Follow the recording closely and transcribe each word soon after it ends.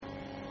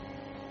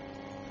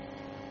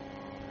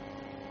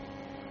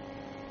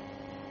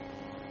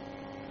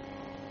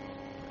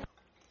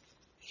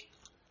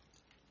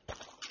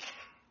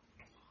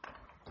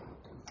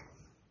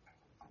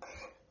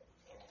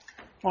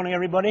Morning,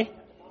 everybody.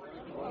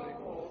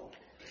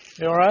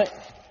 You all right?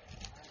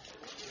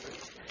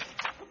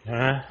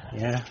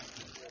 Yeah.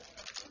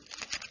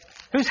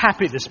 Who's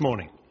happy this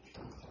morning?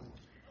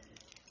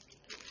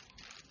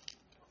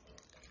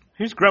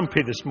 Who's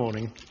grumpy this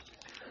morning?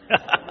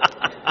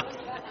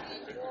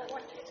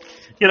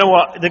 You know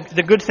what?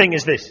 The good thing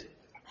is this.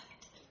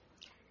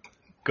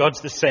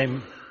 God's the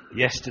same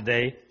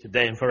yesterday,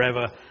 today, and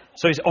forever.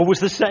 So he's always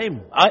the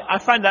same. I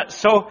find that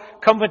so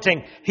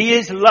comforting. He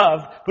is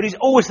love, but he's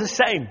always the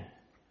same.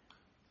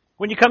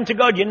 When you come to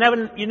God, you're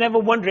never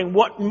wondering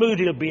what mood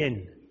he'll be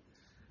in.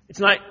 It's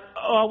like,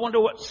 I wonder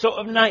what sort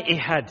of night he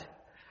had.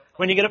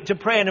 When you get up to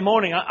pray in the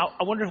morning,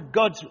 I wonder if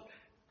God's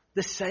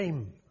the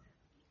same.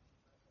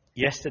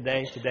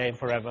 Yesterday, today, and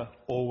forever,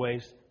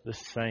 always the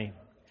same.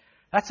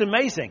 That's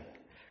amazing.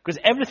 Because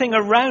everything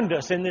around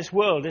us in this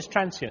world is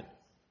transient.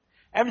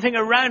 Everything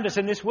around us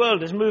in this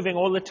world is moving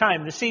all the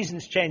time. The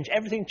seasons change.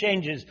 Everything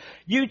changes.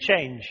 You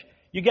change.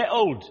 You get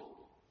old.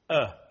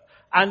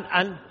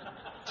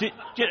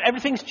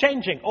 Everything's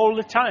changing all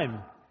the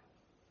time.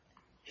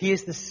 He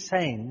is the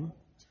same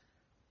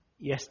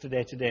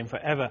yesterday, today, and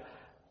forever.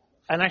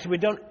 And actually,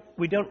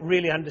 we don't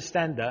really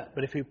understand that.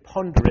 But if you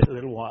ponder it a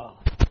little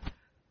while,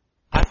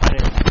 I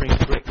find it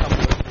brings great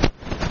comfort.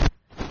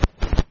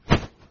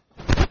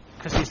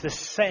 Because he's the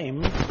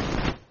same.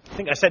 I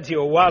think I said to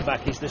you a while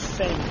back, he's the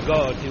same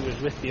God who was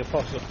with the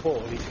Apostle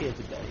Paul. He's here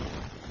today.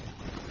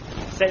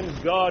 The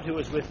same God who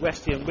was with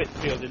Wesley and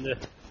Whitfield in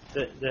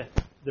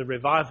the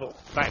revival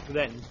back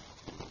then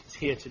is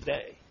here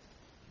today.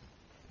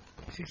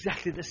 It's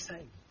exactly the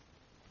same.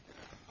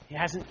 He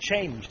hasn't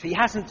changed. He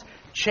hasn't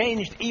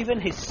changed even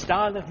his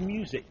style of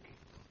music.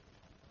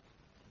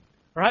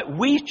 Right?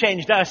 We've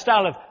changed our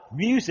style of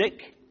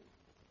music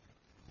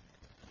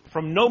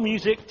from no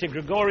music to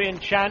Gregorian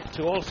chant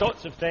to all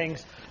sorts of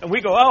things. And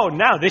we go, oh,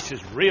 now this is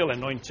real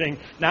anointing.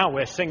 Now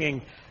we're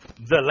singing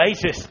the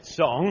latest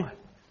song.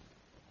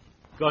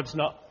 God's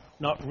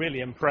not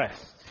really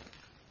impressed.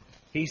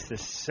 He's the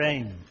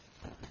same.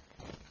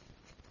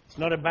 It's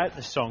not about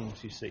the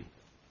songs, you see.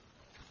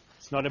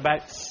 It's not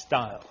about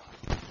style.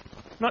 I'm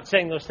not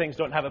saying those things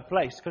don't have a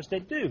place, because they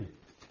do.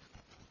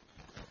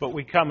 But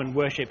we come and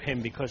worship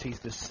him because he's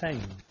the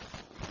same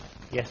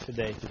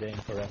yesterday, today,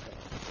 and forever.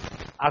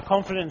 Our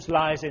confidence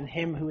lies in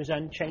him who is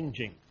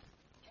unchanging.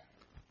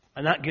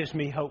 And that gives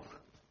me hope.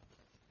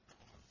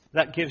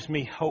 That gives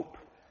me hope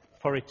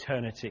for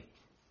eternity.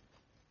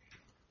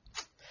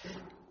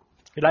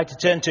 We'd like to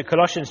turn to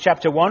Colossians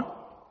chapter 1.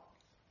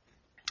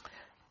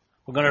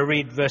 We're going to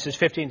read verses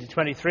 15 to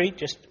 23,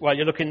 just while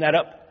you're looking that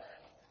up.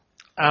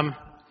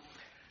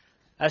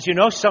 As you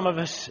know, some of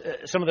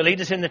the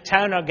leaders in the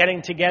town are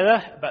getting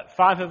together. About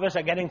 5 of us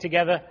are getting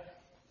together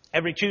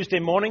every Tuesday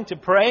morning to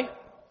pray.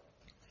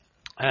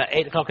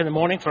 8 o'clock in the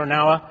morning for an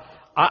hour.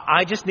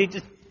 I just need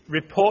to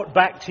report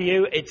back to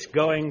you, it's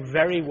going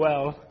very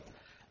well.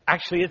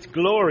 Actually, it's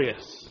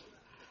glorious.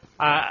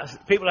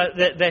 People,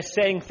 they're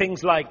saying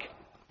things like,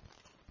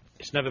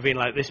 it's never been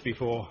like this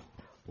before.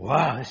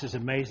 Wow, this is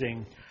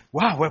amazing.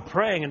 Wow, we're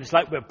praying, and it's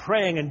like we're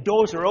praying, and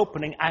doors are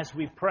opening as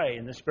we pray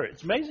in the Spirit.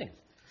 It's amazing.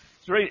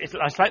 It's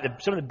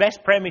like some of the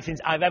best prayer meetings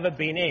I've ever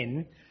been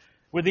in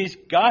with these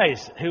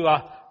guys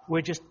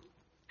we're just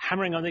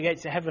hammering on the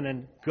gates of heaven,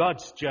 and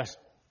God's just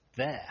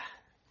there.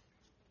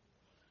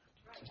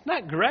 Isn't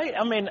that great?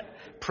 I mean,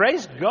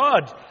 praise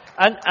God.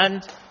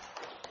 And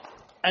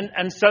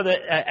so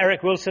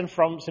Eric Wilson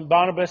from St.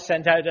 Barnabas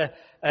sent out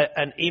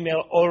an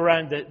email all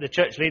around the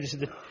church leaders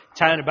of the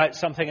town about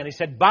something, and he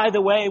said, by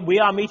the way, we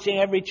are meeting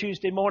every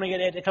Tuesday morning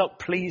at 8 o'clock.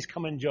 Please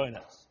come and join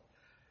us.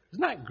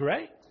 Isn't that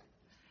great?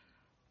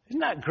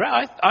 Isn't that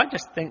great? I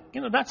just think,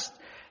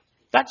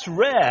 that's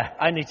rare,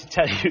 I need to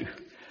tell you.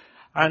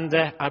 And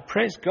I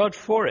praise God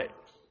for it.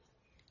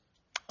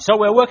 So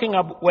we're working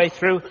our way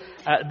through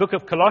the book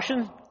of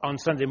Colossians on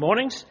Sunday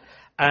mornings.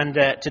 And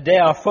today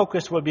our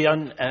focus will be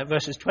on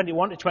verses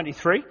 21 to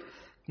 23.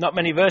 Not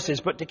many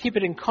verses, but to keep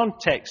it in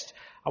context,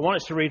 I want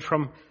us to read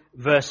from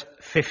verse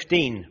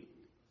 15.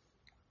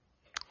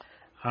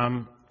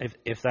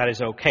 If that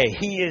is okay.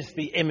 He is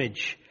the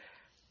image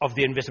of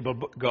the invisible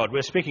God.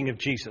 We're speaking of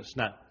Jesus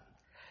now.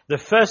 The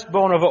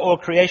firstborn over all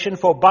creation,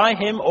 for by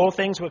him all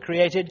things were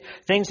created,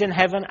 things in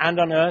heaven and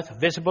on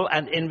earth, visible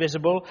and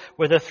invisible,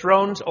 whether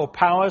thrones or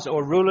powers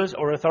or rulers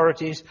or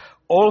authorities,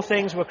 all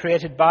things were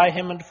created by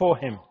him and for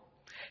him.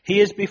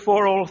 He is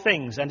before all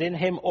things, and in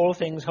him all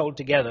things hold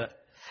together.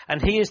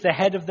 And he is the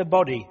head of the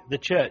body, the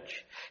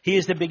church. He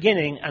is the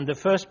beginning and the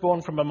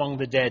firstborn from among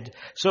the dead,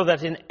 so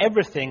that in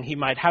everything he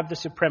might have the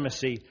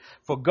supremacy.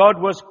 For God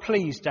was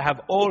pleased to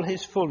have all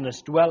his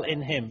fullness dwell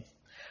in him,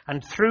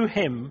 and through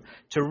him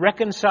to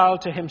reconcile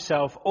to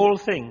himself all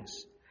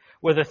things,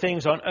 whether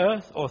things on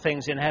earth or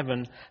things in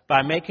heaven,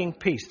 by making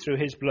peace through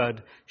his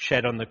blood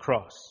shed on the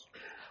cross.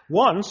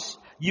 Once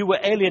you were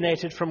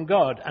alienated from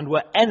God and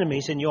were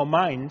enemies in your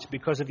minds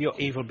because of your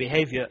evil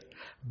behavior.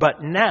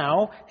 But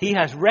now he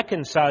has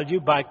reconciled you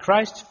by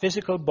Christ's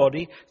physical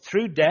body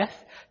through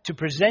death to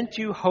present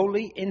you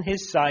holy in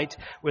his sight,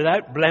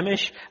 without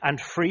blemish and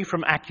free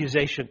from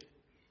accusation.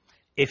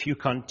 if you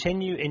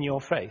continue in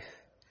your faith,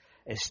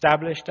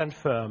 established and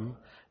firm,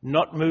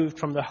 not moved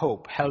from the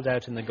hope held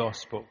out in the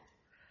gospel.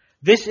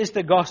 This is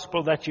the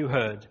gospel that you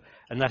heard,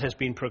 and that has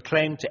been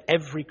proclaimed to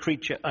every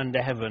creature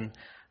under heaven,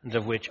 and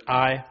of which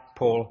I,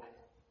 Paul,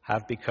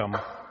 have become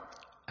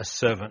a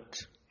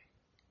servant.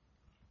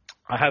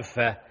 I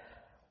have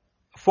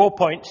 4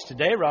 points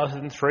today rather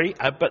than 3,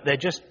 but they're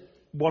just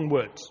one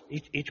word.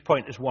 Each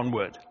point is one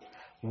word.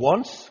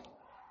 Once,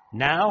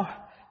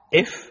 now,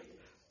 if,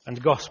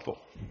 and gospel.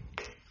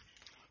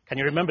 Can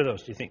you remember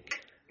those, do you think?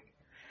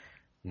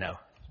 No,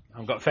 I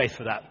haven't got faith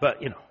for that, but,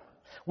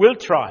 we'll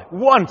try.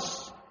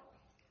 Once.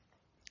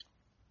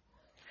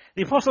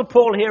 The Apostle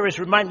Paul here is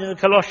reminding the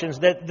Colossians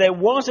that there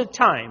was a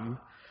time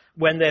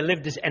when they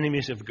lived as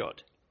enemies of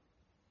God.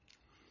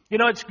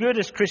 It's good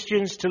as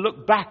Christians to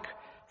look back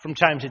from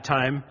time to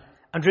time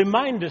and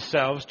remind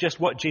ourselves just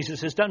what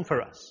Jesus has done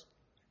for us.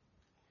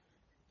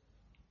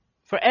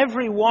 For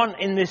everyone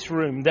in this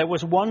room, there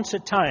was once a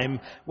time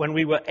when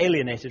we were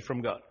alienated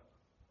from God.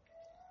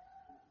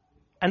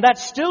 And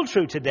that's still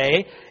true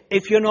today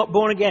if you're not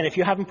born again. If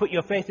you haven't put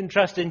your faith and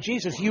trust in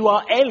Jesus, you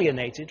are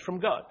alienated from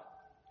God.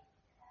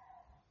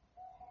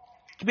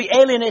 To be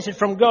alienated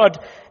from God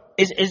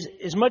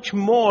is much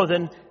more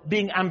than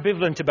being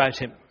ambivalent about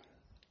Him.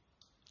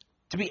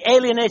 To be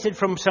alienated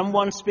from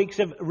someone speaks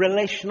of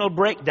relational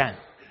breakdown.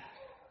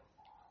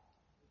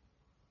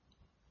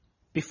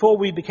 Before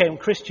we became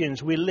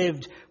Christians, we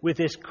lived with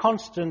this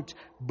constant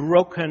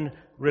broken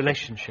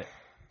relationship.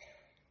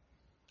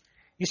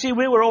 You see,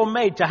 we were all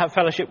made to have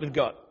fellowship with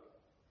God.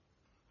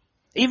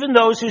 Even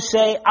those who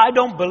say, I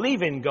don't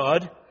believe in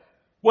God,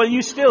 well,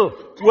 you still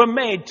were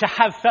made to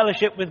have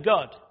fellowship with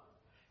God.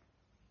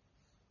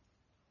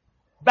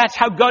 That's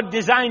how God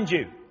designed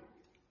you.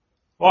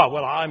 Oh,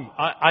 well,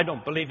 I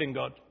don't believe in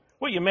God.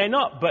 Well, you may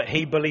not, but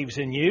He believes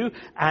in you,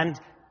 and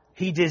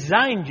He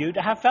designed you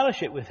to have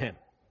fellowship with Him.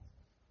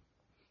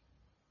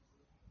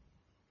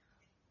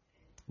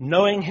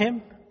 Knowing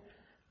Him,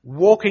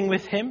 walking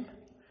with Him,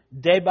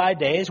 day by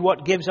day is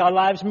what gives our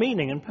lives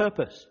meaning and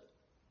purpose.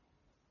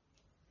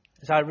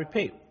 As I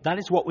repeat, that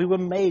is what we were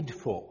made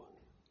for.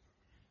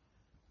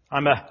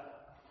 I'm a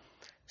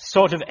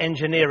sort of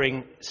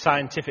engineering,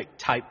 scientific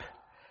type.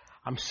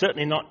 I'm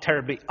certainly not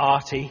terribly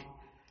arty.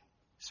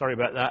 Sorry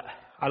about that.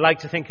 I like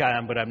to think I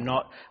am, but I'm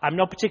not. I'm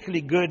not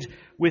particularly good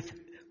with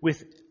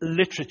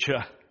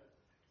literature.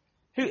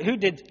 Who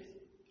did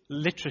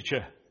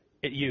literature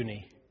at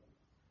uni?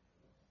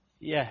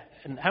 Yeah,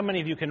 and how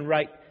many of you can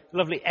write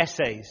lovely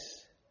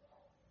essays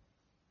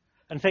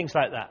and things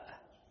like that?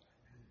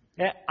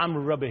 Yeah, I'm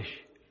rubbish.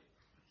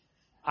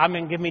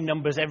 Give me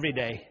numbers every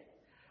day.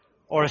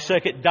 Or a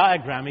circuit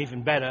diagram,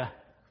 even better.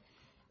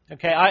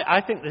 Okay,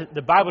 I think that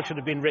the Bible should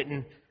have been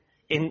written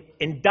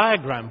in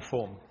diagram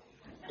form.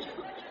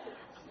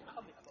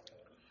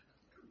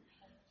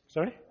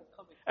 Sorry?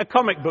 A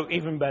comic book,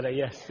 even better,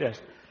 yes.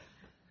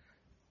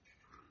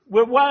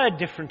 We're wired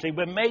differently,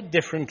 we're made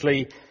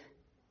differently,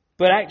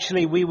 but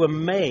actually we were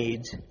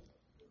made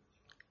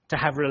to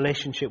have a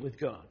relationship with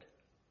God.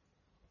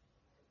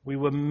 We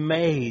were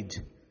made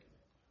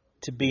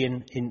to be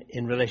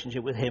in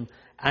relationship with Him.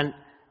 And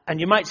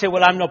you might say,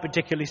 well, I'm not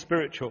particularly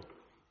spiritual.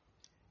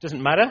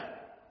 Doesn't matter.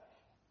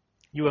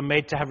 You were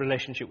made to have a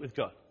relationship with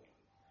God.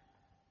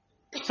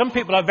 Some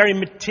people are very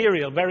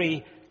material,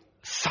 very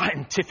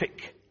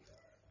scientific.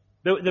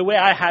 The way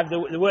I have,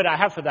 the word I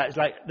have for that is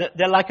like,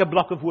 they're like a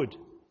block of wood.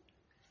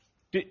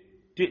 Do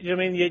you know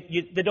what I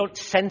mean? They don't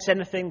sense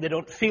anything, they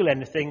don't feel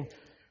anything,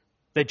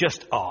 they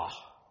just are.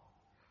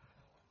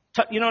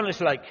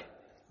 It's like,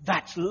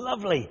 that's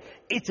lovely.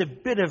 It's a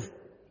bit of...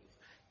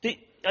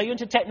 Are you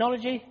into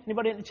technology?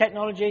 Anybody into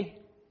technology?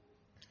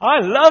 I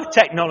love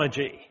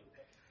technology.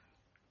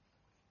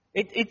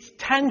 It's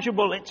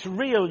tangible, it's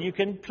real, you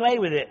can play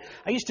with it.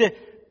 I used to,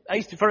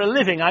 for a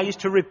living, I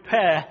used to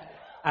repair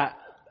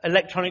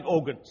electronic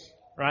organs,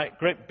 right?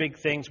 Great big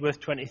things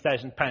worth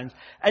 £20,000.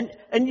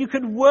 And you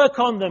could work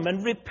on them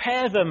and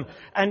repair them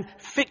and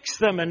fix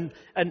them and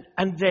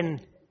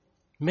then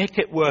make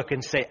it work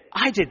and say,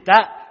 I did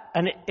that,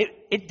 and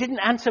it didn't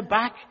answer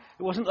back.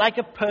 It wasn't like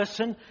a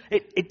person.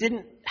 It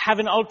didn't have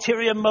an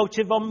ulterior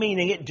motive or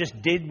meaning. It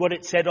just did what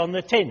it said on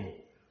the tin.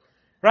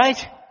 Right?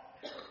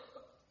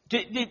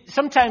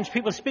 Sometimes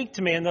people speak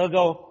to me and they'll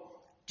go,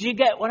 do you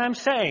get what I'm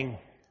saying?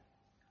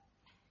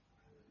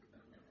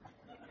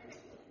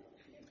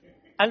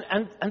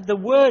 And the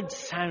words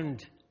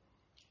sound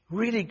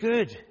really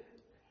good.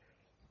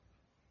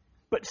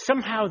 But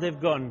somehow they've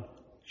gone,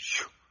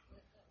 shoo.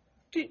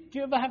 Do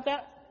you ever have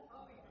that?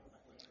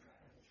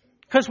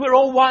 Because we're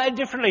all wired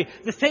differently.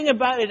 The thing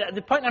about it,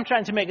 the point I'm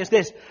trying to make is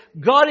this.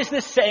 God is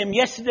the same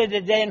yesterday,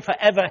 today, and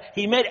forever.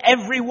 He made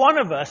every one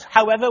of us,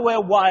 however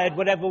we're wired,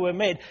 whatever we're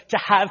made, to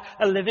have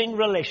a living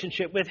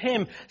relationship with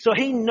Him. So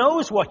He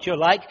knows what you're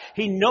like.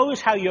 He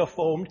knows how you're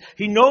formed.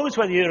 He knows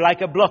whether you're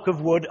like a block of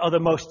wood or the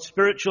most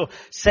spiritual,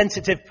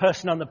 sensitive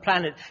person on the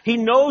planet. He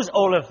knows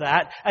all of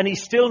that, and He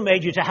still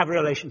made you to have a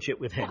relationship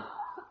with Him.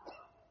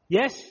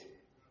 Yes?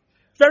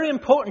 Very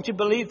important to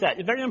believe that.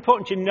 It's very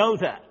important to know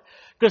that.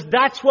 Because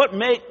that's what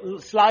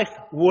makes life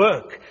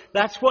work.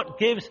 That's what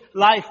gives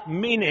life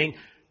meaning.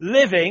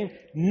 Living,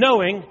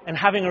 knowing, and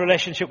having a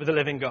relationship with the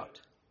living God.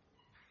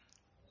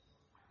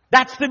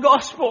 That's the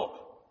gospel.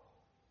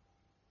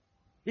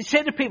 You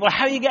say to people,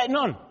 how are you getting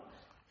on?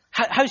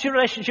 How's your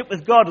relationship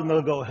with God? And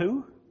they'll go,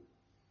 who?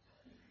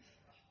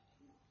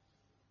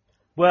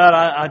 Well,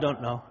 I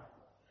don't know.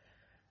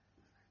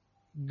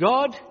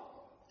 God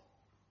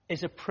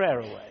is a prayer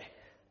away.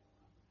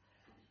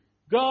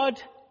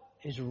 God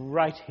is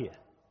right here.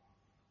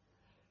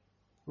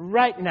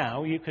 Right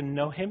now, you can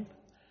know Him.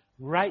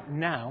 Right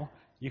now,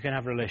 you can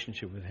have a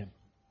relationship with Him.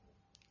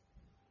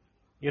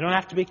 You don't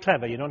have to be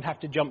clever. You don't have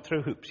to jump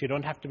through hoops. You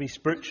don't have to be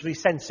spiritually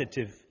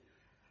sensitive.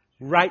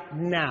 Right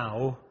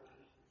now,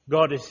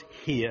 God is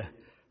here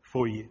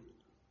for you.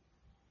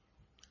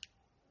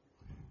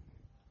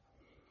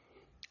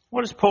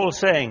 What is Paul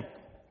saying?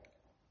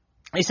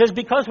 He says,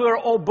 because we were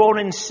all born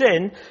in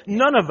sin,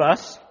 none of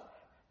us,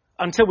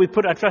 until we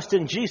put our trust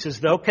in Jesus,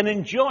 though, can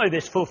enjoy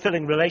this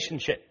fulfilling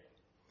relationship.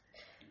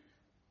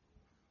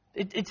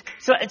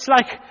 It's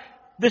like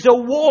there's a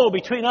wall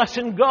between us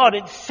and God.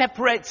 It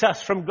separates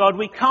us from God.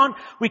 We can't,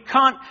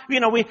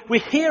 we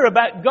hear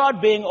about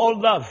God being all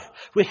love.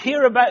 We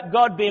hear about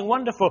God being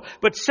wonderful.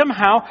 But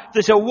somehow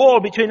there's a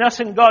wall between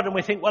us and God, and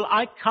we think, well,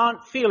 I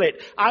can't feel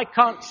it. I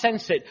can't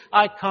sense it.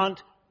 I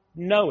can't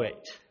know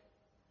it.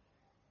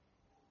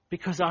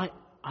 Because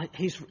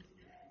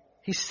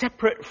He's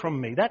separate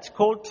from me. That's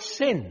called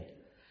sin.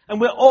 And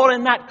we're all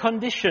in that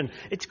condition.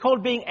 It's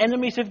called being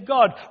enemies of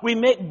God. We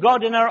make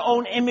God in our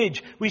own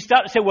image. We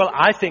start to say, well,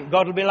 I think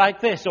God will be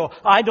like this, or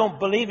I don't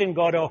believe in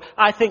God, or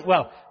I think,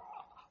 well,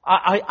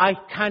 I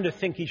kind of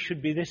think He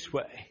should be this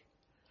way.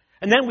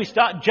 And then we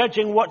start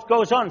judging what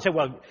goes on. Say,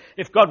 well,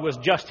 if God was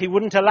just, He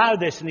wouldn't allow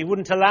this, and He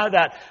wouldn't allow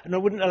that, and He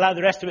wouldn't allow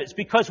the rest of it. It's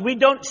because we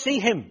don't see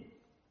Him.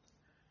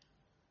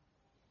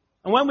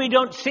 And when we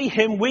don't see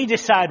Him, we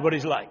decide what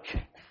He's like.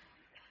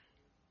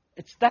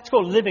 That's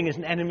called living as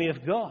an enemy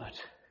of God.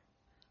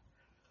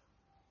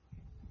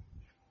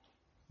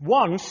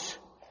 Once,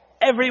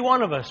 every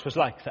one of us was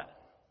like that.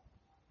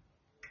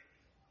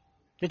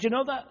 Did you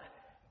know that?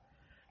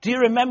 Do you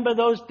remember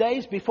those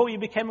days before you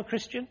became a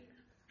Christian?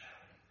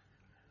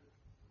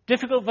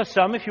 Difficult for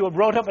some if you were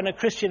brought up in a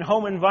Christian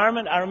home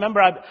environment. I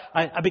remember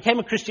I became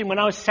a Christian when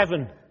I was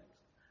 7.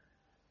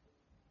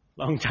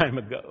 Long time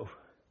ago.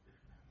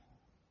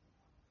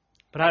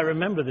 But I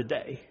remember the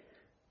day.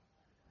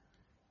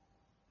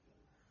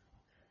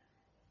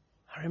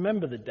 I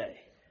remember the day.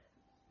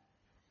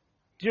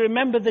 Do you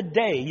remember the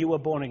day you were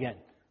born again?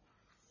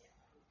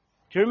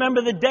 Do you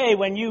remember the day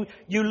when you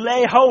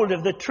lay hold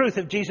of the truth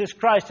of Jesus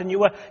Christ and you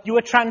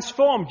were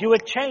transformed, you were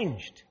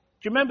changed?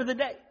 Do you remember the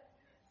day?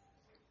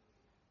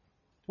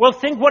 Well,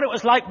 think what it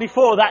was like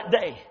before that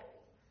day.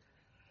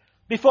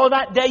 Before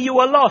that day you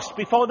were lost.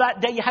 Before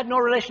that day you had no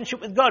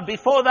relationship with God.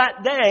 Before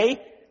that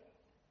day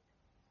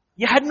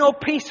you had no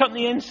peace on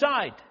the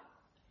inside.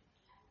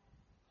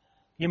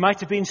 You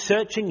might have been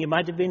searching, you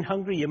might have been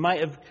hungry, you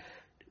might have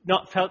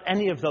not felt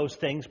any of those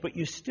things, but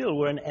you still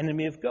were an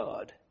enemy of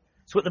God.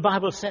 That's what the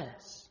Bible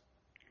says.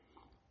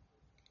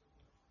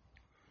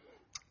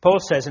 Paul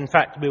says, in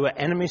fact, we were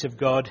enemies of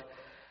God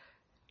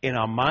in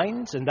our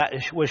minds, and that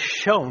was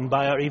shown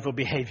by our evil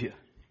behavior.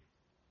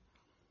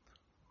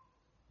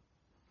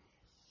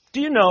 Do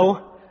you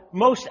know,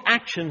 most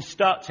action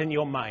starts in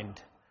your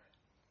mind.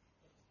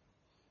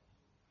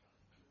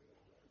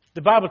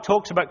 The Bible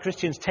talks about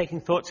Christians taking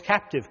thoughts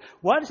captive.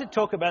 Why does it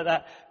talk about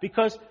that?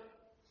 Because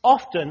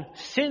often,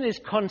 sin is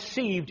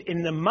conceived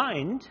in the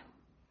mind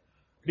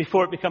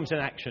before it becomes an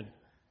action.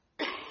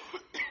 You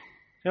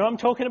know what I'm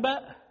talking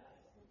about?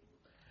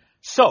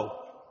 So,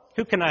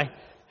 who can I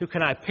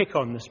pick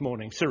on this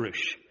morning?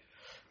 Sarush,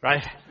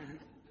 right?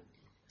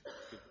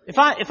 If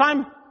I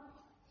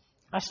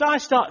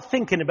start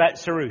thinking about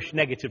Sarush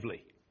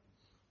negatively,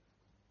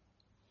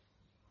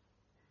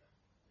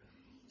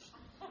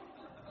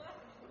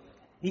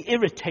 he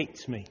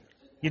irritates me.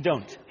 You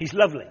don't. He's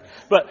lovely.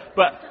 But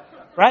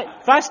right?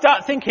 If I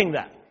start thinking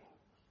that,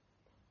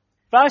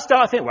 if I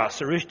start thinking, well,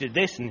 Sarush did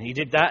this and he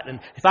did that, and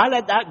if I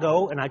let that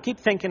go and I keep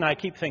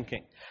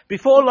thinking,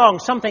 before long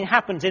something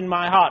happens in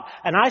my heart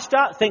and I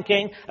start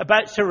thinking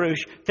about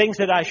Sarush, things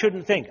that I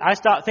shouldn't think. I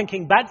start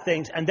thinking bad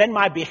things, and then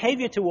my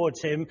behavior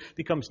towards him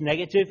becomes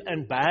negative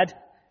and bad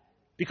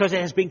because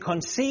it has been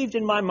conceived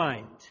in my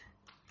mind,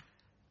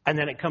 and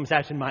then it comes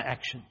out in my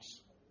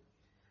actions.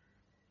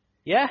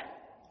 Yeah?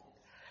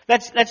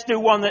 Let's do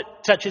one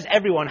that touches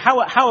everyone.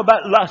 How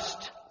about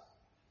lust?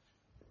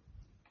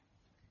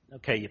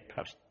 Okay, you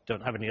perhaps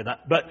don't have any of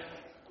that, but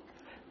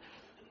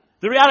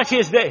the reality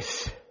is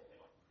this.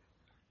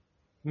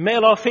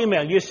 Male or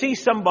female, you see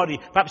somebody,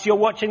 perhaps you're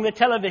watching the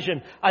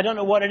television, I don't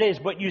know what it is,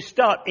 but you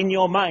start in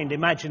your mind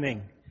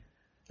imagining.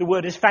 The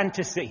word is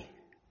fantasy.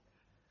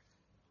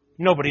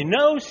 Nobody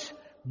knows,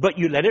 but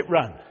you let it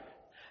run.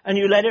 And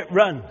you let it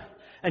run.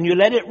 And you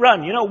let it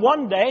run. You know,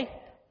 one day,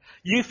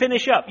 you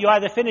finish up. You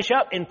either finish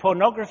up in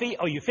pornography,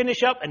 or you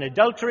finish up in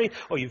adultery,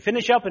 or you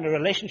finish up in a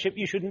relationship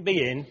you shouldn't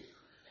be in,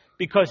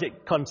 because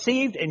it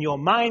conceived in your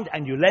mind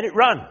and you let it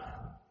run.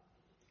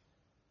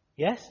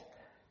 Yes?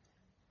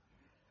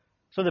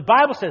 So the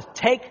Bible says,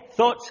 take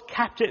thoughts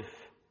captive.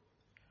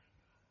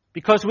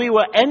 Because we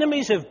were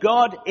enemies of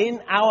God in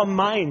our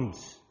minds,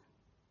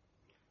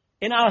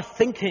 in our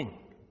thinking.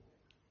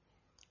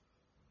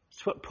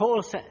 That's what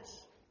Paul says.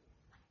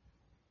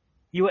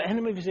 You were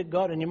enemies of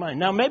God in your mind.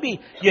 Now maybe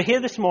you're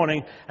here this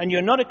morning and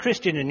you're not a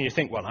Christian and you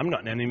think, well, I'm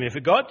not an enemy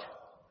of God.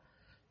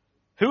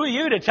 Who are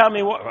you to tell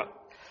me what?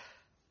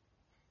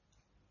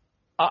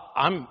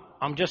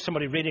 I'm just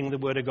somebody reading the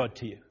Word of God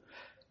to you.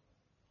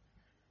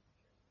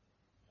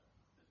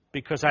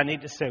 Because I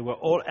need to say we're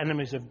all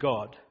enemies of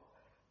God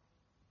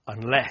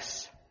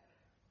unless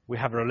we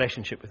have a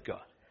relationship with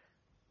God.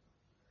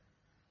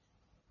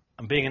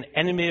 And being an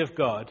enemy of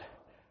God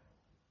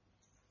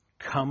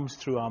comes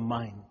through our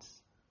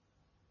minds.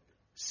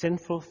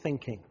 Sinful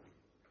thinking,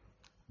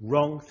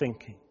 wrong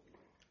thinking.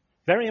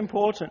 Very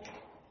important.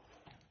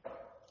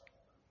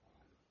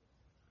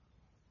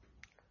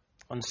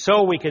 And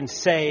so we can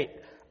say,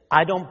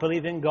 I don't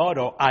believe in God,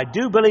 or I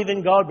do believe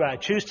in God, but I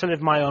choose to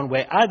live my own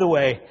way. Either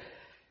way,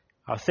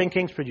 our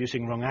thinking's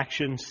producing wrong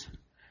actions,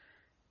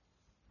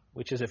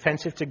 which is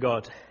offensive to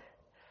God,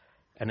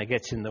 and it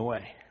gets in the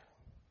way.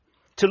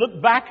 To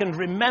look back and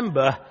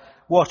remember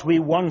what we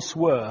once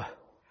were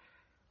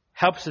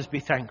helps us be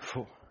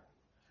thankful.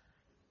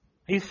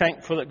 Are you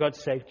thankful that God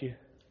saved you?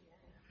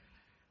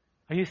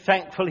 Are you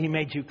thankful He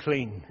made you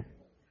clean?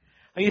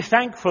 Are you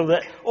thankful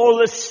that all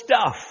that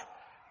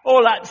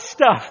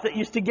stuff that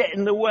used to get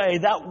in the way,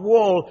 that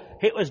wall,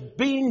 it was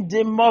being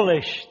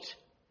demolished?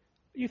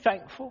 Are you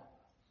thankful?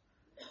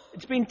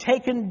 It's been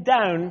taken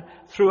down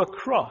through a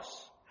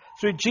cross.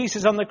 Through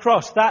Jesus on the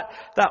cross. That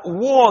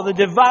wall, the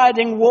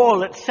dividing wall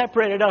that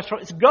separated us from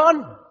it's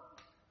gone.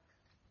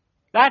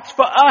 That's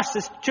for us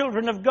as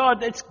children of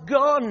God. It's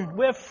gone.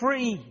 We're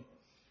free.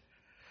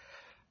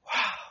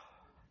 Wow.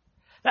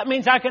 That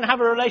means I can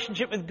have a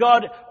relationship with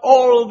God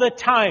all the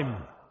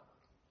time.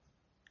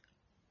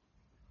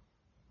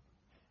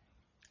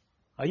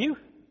 Are you?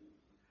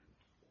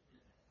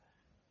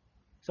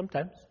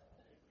 Sometimes.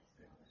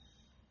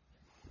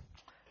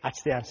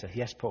 That's the answer.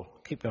 Yes, Paul.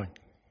 Keep going.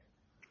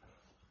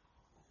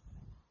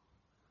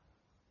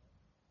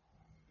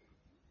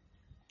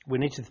 We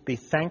need to be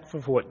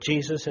thankful for what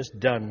Jesus has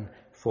done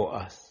for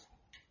us.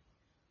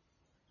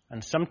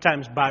 And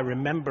sometimes by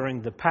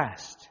remembering the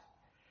past,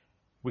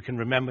 we can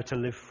remember to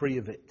live free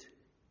of it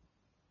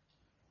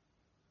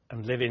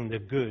and live in the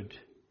good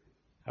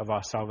of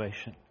our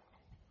salvation.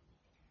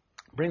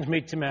 Brings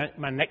me to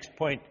my next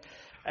point,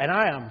 and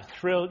I am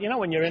thrilled. You know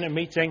when you're in a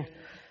meeting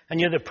and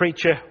you're the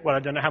preacher, well, I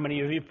don't know how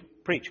many of you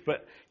preach,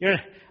 but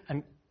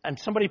and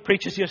somebody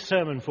preaches your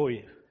sermon for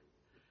you.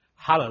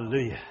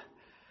 Hallelujah.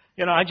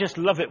 You know, I just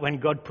love it when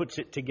God puts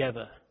it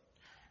together.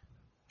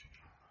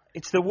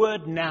 It's the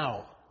word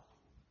now.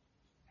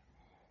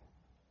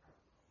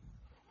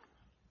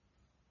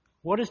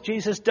 What has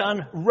Jesus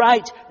done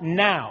right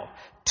now?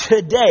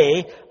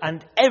 Today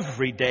and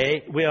every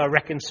day we are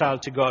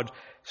reconciled to God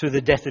through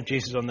the death of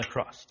Jesus on the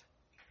cross.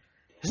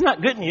 Isn't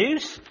that good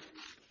news?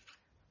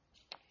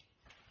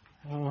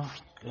 Oh,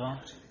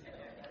 God.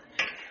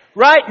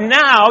 Right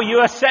now you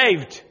are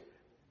saved.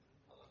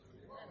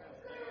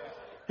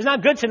 Isn't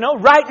that good to know?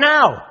 Right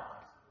now.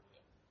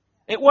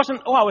 It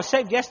wasn't, I was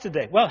saved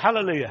yesterday. Well,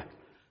 hallelujah.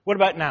 What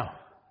about now?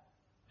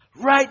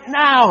 Right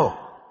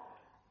now.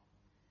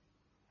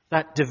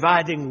 That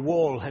dividing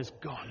wall has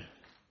gone.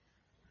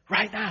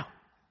 Right now.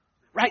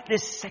 Right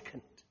this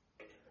second.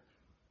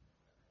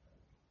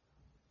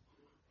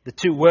 The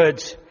two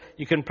words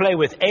you can play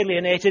with,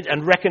 alienated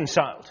and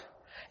reconciled.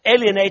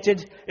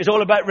 Alienated is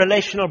all about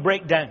relational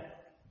breakdown.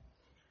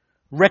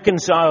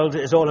 Reconciled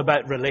is all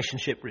about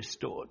relationship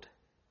restored.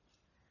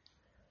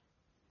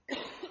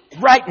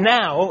 Right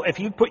now, if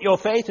you put your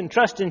faith and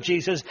trust in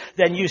Jesus,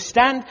 then you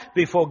stand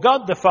before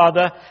God the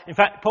Father. In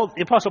fact,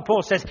 the Apostle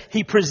Paul says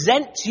he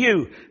presents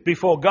you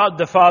before God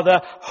the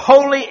Father,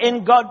 holy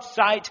in God's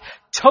sight,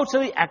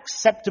 totally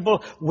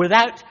acceptable,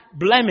 without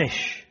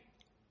blemish.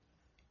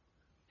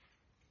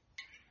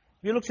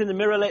 Have you looked in the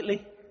mirror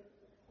lately?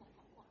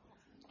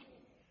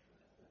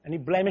 Any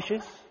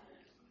blemishes?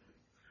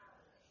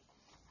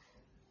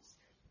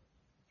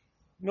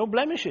 No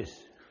blemishes.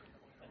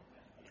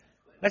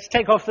 Let's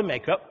take off the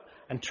makeup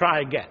and try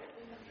again.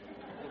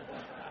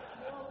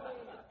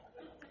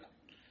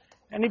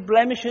 Any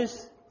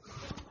blemishes?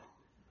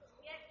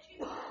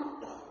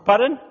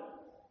 Pardon?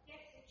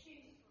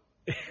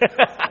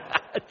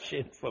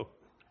 Shameful.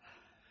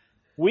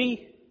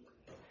 We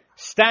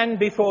stand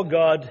before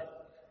God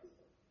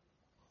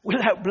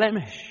without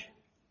blemish.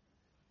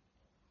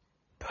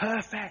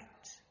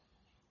 Perfect.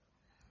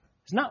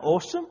 Isn't that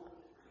awesome?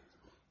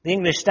 The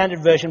English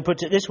Standard Version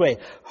puts it this way: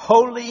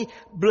 holy,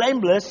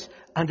 blameless,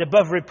 and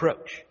above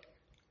reproach.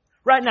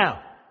 Right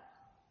now.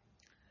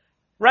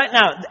 Right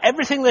now,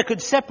 everything that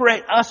could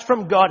separate us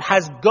from God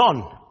has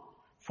gone.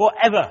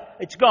 Forever.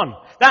 It's gone.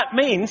 That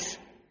means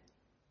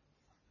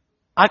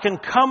I can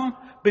come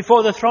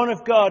before the throne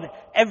of God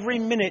every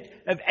minute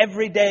of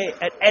every day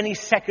at any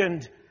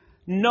second,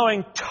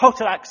 knowing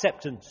total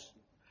acceptance,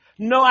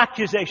 no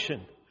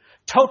accusation,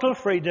 total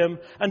freedom,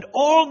 and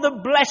all the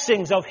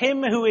blessings of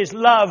Him who is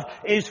love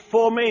is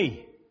for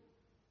me.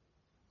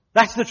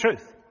 That's the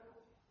truth.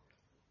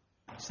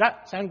 Does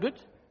that sound good?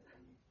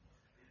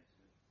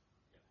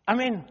 I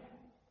mean,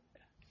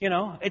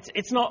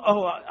 it's not,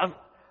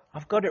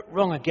 I've got it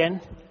wrong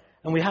again,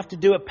 and we have to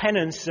do a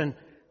penance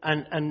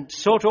and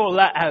sort all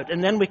that out,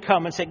 and then we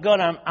come and say, God,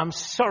 I'm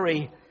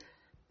sorry,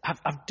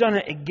 I've done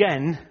it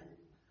again.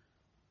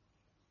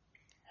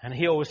 And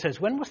He always says,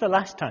 when was the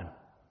last time?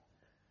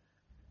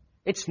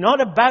 It's not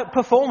about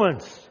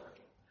performance.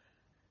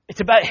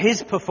 It's about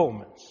His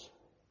performance.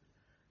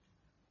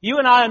 You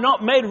and I are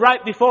not made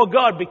right before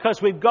God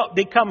because we've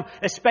become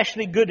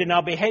especially good in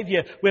our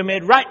behavior. We're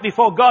made right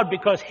before God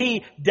because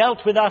He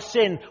dealt with our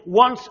sin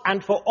once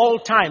and for all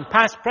time,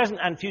 past, present,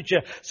 and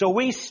future. So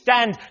we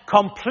stand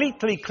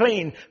completely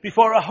clean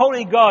before a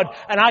holy God,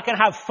 and I can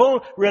have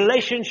full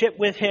relationship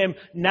with Him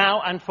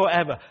now and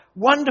forever.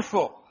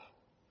 Wonderful.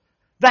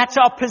 That's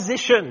our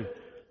position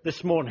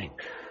this morning.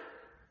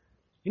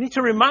 You need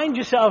to remind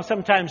yourself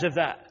sometimes of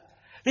that.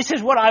 This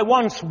is what I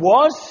once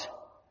was.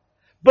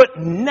 But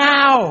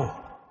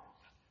now,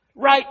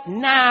 right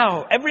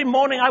now, every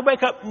morning I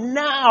wake up,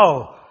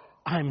 now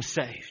I'm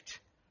saved.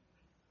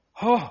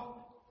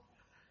 Oh.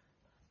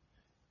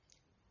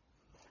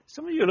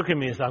 Some of you look at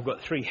me as though I've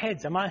got 3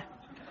 heads, am I?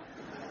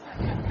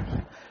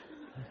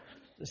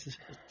 This is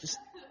just...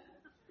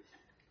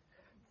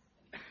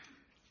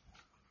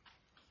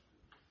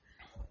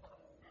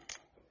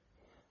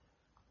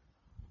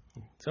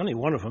 It's only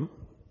one of them.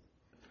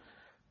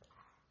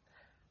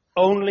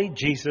 Only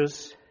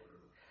Jesus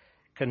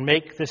can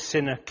make the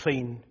sinner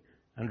clean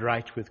and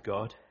right with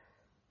God.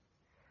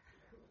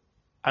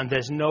 And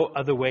there's no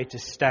other way to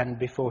stand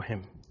before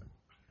Him.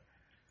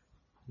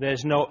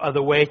 There's no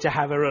other way to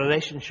have a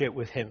relationship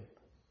with Him.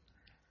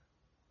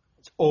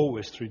 It's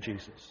always through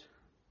Jesus.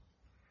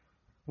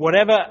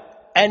 Whatever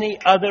any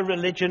other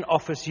religion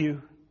offers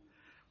you,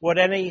 what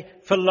any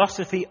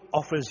philosophy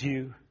offers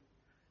you,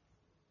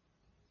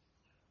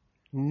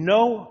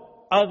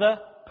 no other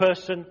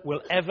person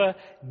will ever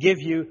give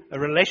you a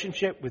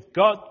relationship with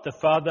God the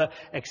Father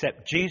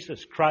except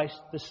Jesus Christ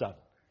the Son.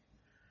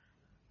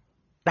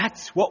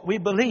 That's what we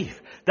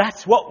believe.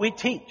 That's what we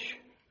teach.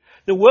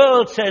 The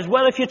world says,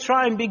 well, if you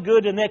try and be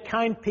good and they're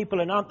kind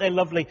people and aren't they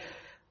lovely,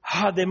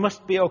 they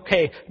must be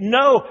okay.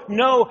 No,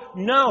 no,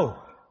 no.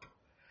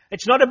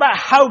 It's not about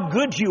how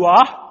good you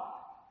are.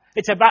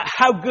 It's about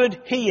how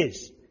good He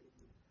is.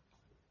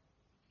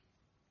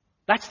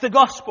 That's the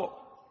gospel.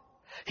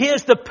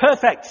 Here's the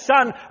perfect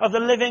Son of the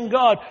living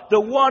God,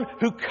 the one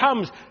who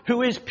comes,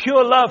 who is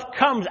pure love,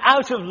 comes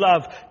out of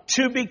love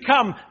to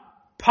become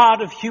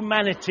part of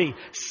humanity,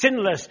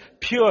 sinless,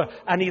 pure,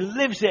 and He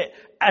lives it,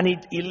 and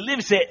he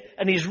lives it,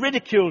 and He's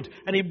ridiculed,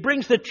 and He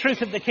brings the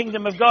truth of the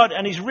kingdom of God,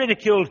 and He's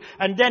ridiculed,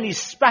 and then He's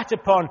spat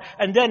upon,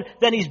 and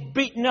then He's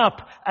beaten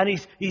up, and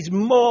he's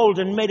mauled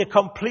and made a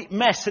complete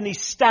mess, and He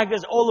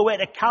staggers all the way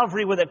to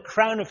Calvary with a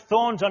crown of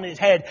thorns on His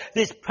head,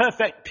 this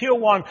perfect, pure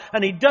one,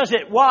 and He does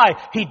it. Why?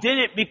 He did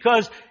it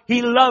because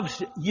He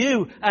loves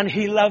you, and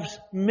He loves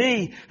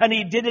me, and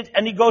He did it,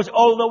 and He goes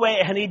all the way,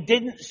 and He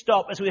didn't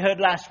stop, as we heard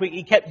last week.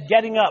 He kept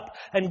getting up,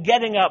 and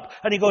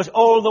He goes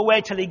all the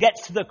way till He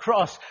gets to the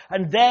cross,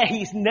 and there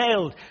He's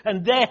nailed,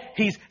 and there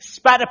He's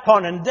spat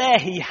upon, and there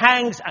He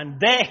hangs, and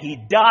there He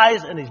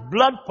dies, and His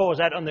blood pours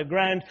out on the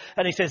ground,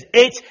 and He says,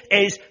 it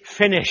is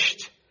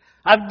finished.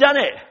 I've done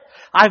it.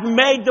 I've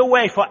made the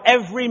way for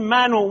every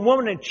man or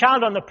woman and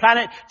child on the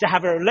planet to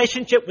have a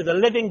relationship with the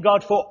living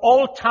God for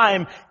all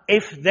time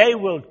if they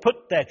will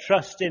put their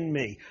trust in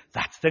me.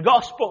 That's the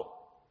gospel.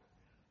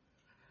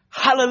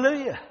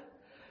 Hallelujah.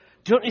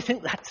 Don't you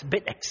think that's a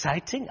bit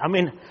exciting? I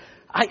mean,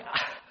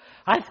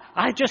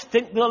 I just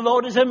think the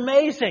Lord is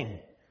amazing.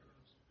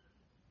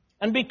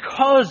 And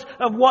because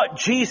of what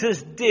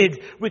Jesus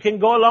did, we can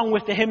go along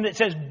with the hymn that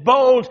says,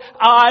 bold,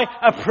 I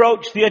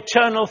approach the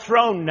eternal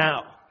throne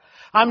now.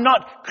 I'm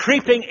not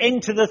creeping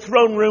into the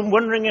throne room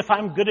wondering if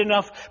I'm good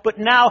enough, but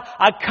now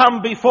I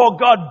come before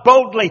God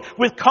boldly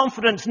with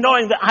confidence,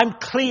 knowing that I'm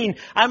clean,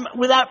 I'm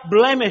without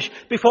blemish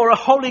before a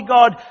holy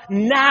God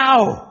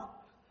now.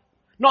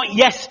 Not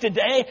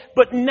yesterday,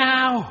 but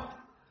now.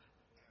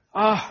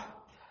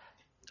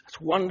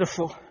 That's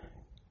wonderful.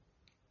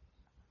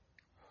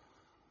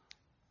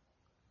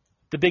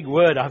 The big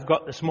word I've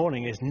got this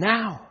morning is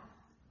now.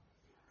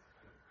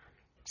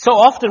 So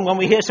often when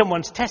we hear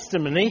someone's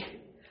testimony,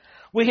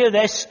 we hear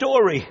their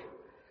story.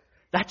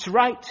 That's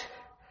right.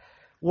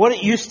 What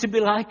it used to be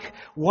like,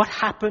 what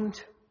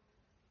happened.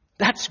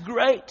 That's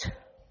great.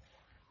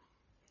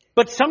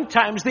 But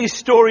sometimes these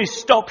stories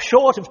stop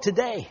short of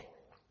today.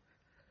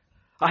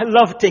 I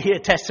love to hear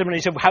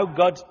testimonies of how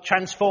God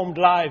transformed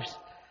lives.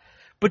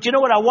 But you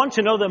know what I want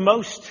to know the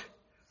most?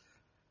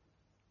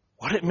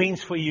 What it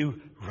means for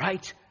you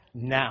right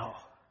now.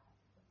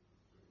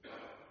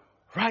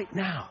 Right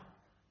now.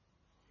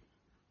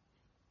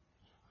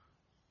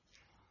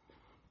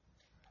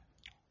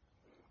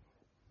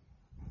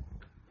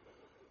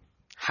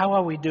 How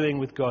are we doing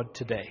with God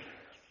today?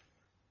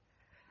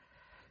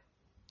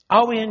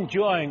 Are we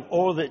enjoying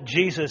all that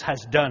Jesus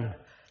has done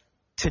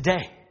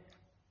today?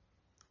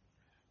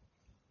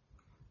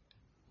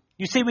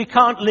 You see, we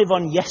can't live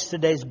on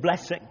yesterday's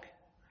blessing,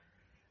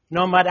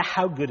 no matter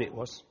how good it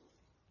was.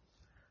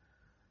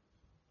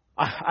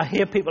 I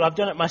hear people, I've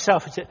done it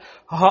myself, and say,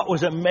 oh, it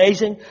was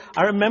amazing.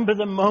 I remember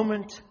the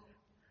moment.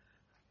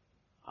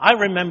 I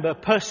remember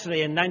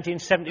personally in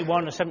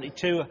 1971 or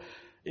 72,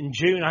 in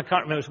June, I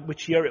can't remember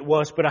which year it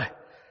was, but I'm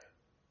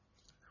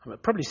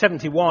probably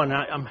 71.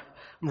 I'm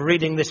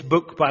reading this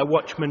book by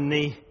Watchman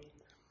Nee.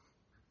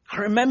 I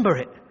remember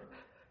it.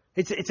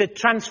 It's a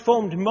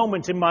transformed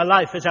moment in my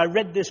life as I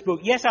read this book.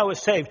 Yes, I was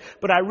saved,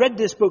 but I read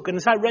this book, and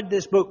as I read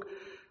this book,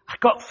 I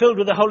got filled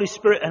with the Holy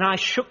Spirit, and I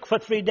shook for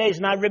 3 days,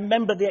 and I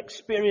remember the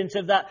experience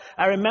of that.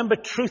 I remember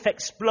truth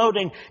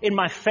exploding in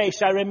my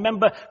face. I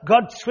remember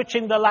God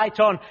switching the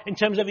light on in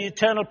terms of the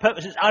eternal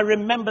purposes. I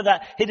remember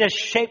that. It has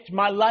shaped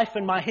my life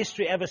and my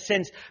history ever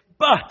since.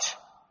 But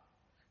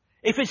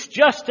if it's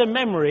just a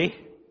memory,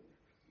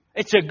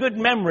 it's a good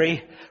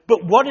memory,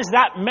 but what does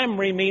that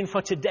memory mean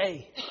for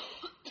today?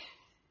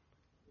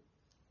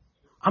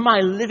 Am I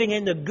living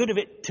in the good of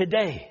it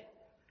today?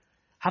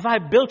 Have I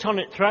built on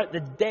it throughout the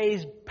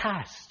days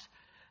past?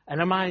 And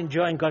am I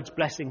enjoying God's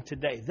blessing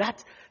today?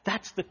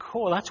 That's the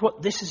call. That's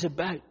what this is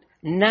about.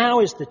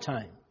 Now is the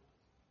time.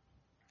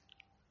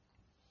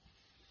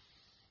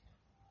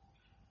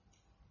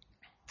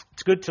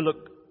 It's good to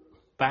look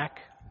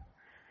back.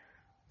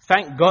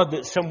 Thank God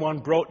that someone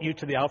brought you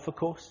to the Alpha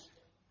course.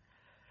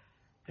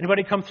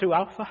 Anybody come through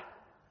Alpha?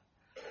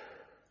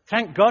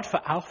 Thank God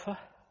for Alpha.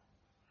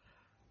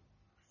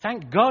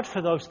 Thank God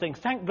for those things.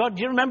 Thank God.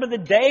 Do you remember the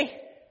day?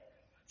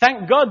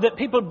 Thank God that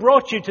people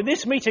brought you to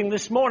this meeting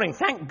this morning.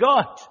 Thank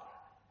God.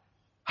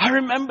 I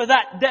remember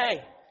that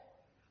day.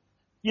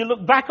 You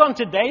look back on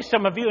today,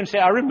 some of you, and say,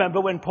 I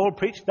remember when Paul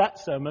preached that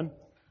sermon.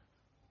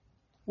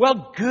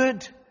 Well,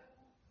 good.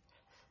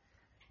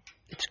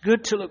 It's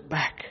good to look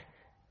back.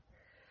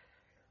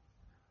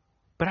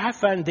 But I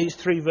found these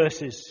 3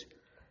 verses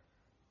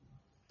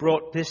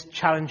brought this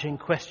challenging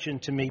question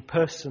to me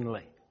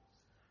personally.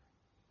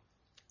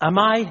 Am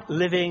I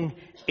living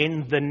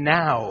in the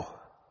now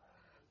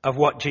of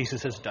what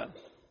Jesus has done?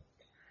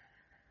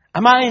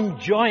 Am I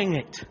enjoying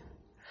it?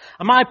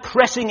 Am I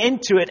pressing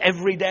into it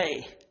every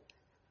day?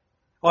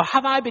 Or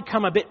have I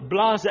become a bit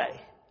blasé,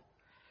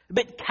 a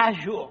bit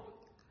casual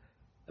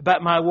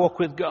about my walk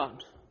with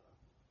God?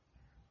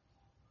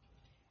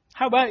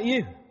 How about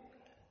you?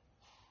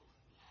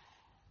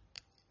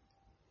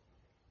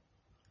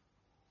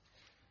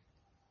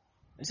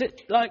 Is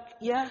it like,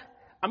 yeah,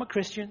 I'm a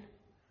Christian?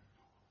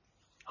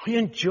 Are you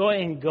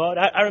enjoying God?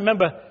 I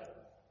remember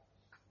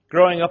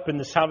growing up in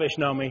the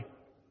Salvation Army,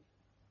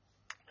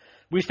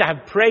 we used to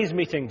have praise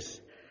meetings.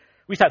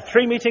 We used to have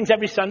 3 meetings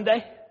every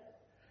Sunday.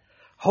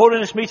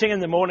 Holiness meeting in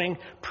the morning,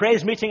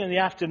 praise meeting in the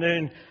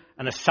afternoon,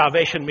 and a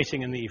salvation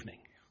meeting in the evening.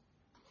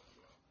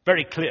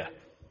 Very clear.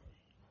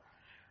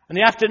 And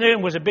the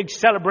afternoon was a big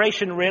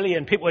celebration, really,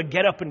 and people would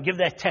get up and give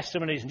their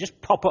testimonies and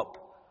just pop up.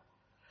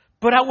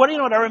 But what do you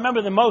know what I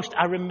remember the most?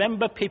 I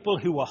remember people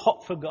who were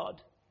hot for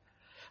God.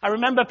 I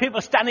remember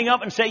people standing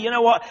up and saying, you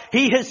know what?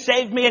 He has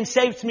saved me and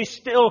saves me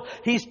still.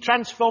 He's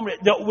transformed it.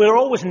 We're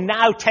always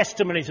now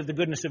testimonies of the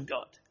goodness of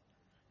God.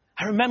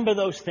 I remember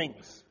those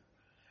things.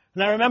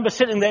 And I remember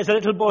sitting there as a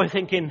little boy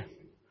thinking,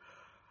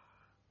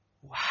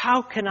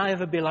 how can I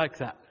ever be like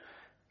that?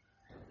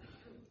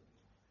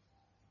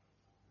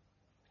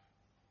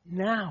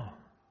 Now.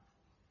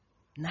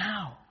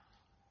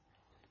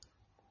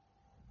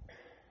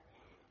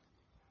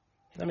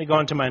 Let me go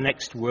on to my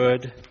next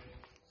word.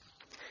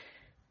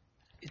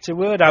 It's a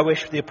word I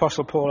wish the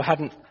Apostle Paul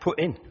hadn't put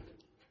in. Do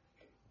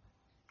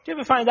you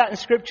ever find that in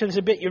Scripture? There's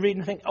a bit you read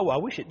and think, oh, I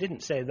wish it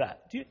didn't say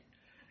that. Do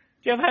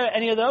you ever have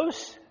any of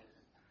those?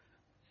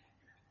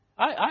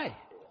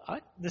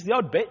 There's the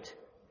odd bit.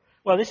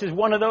 Well, this is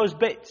one of those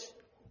bits.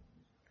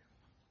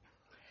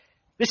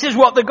 This is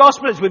what the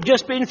gospel is. We've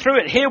just been through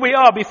it. Here we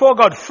are before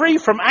God, free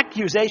from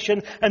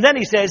accusation. And then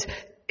he says,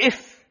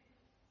 if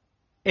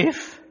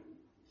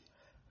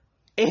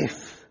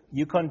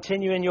you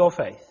continue in your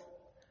faith,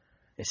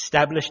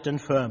 established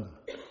and firm,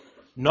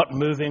 not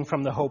moving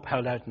from the hope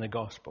held out in the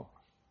gospel.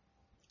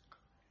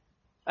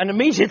 And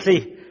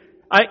immediately,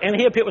 I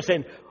hear people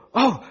saying,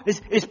 oh,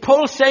 is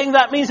Paul saying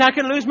that means I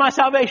can lose my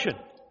salvation?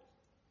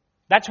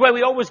 That's where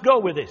we always go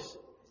with this.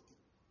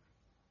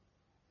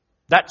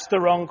 That's the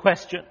wrong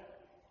question.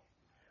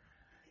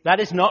 That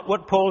is not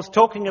what Paul's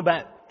talking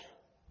about.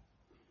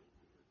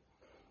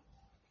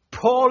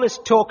 Paul is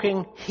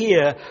talking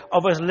here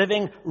of us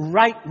living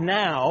right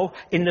now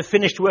in the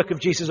finished work of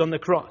Jesus on the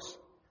cross.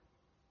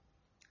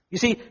 You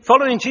see,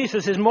 following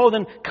Jesus is more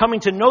than coming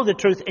to know the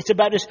truth. It's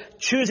about us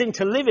choosing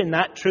to live in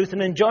that truth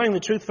and enjoying the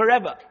truth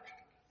forever.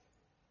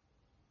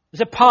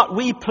 There's a part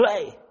we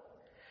play.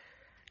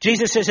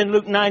 Jesus says in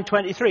Luke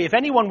 9:23, if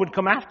anyone would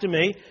come after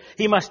me,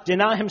 he must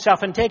deny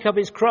himself and take up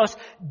his cross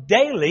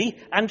daily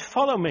and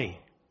follow me.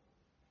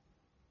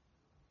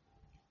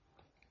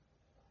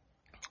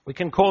 We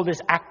can call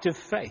this active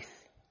faith.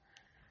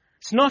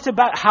 It's not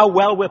about how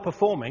well we're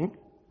performing.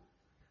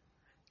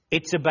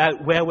 It's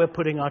about where we're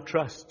putting our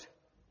trust.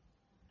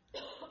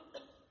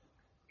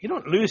 You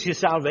don't lose your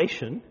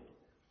salvation.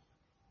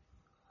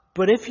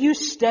 But if you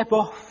step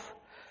off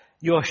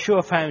your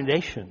sure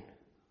foundation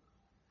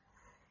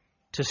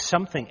to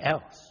something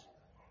else,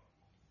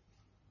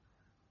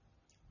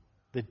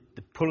 the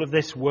pull of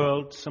this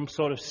world, some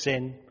sort of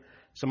sin,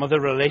 some other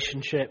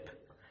relationship,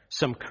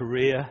 some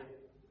career,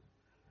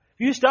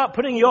 if you start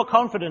putting your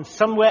confidence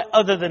somewhere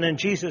other than in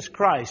Jesus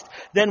Christ,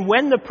 then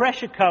when the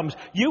pressure comes,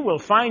 you will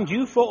find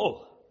you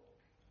fall.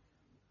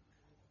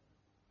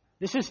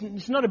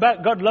 It's not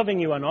about God loving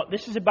you or not.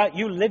 This is about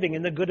you living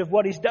in the good of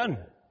what He's done.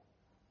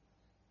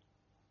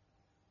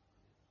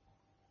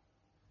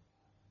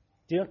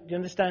 Do you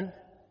understand?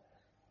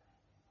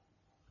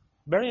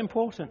 Very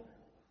important.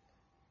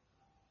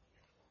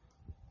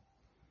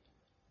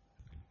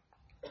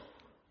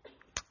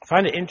 I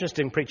find it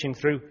interesting preaching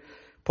through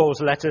Paul's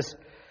letters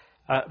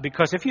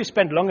because if you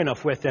spend long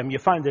enough with them, you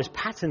find there's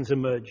patterns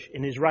emerge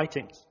in his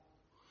writings.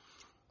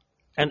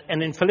 And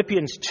in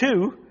Philippians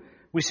 2,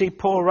 we see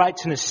Paul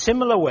writes in a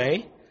similar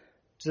way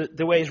to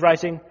the way he's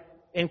writing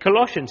in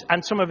Colossians,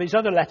 and some of his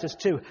other letters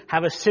too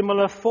have a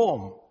similar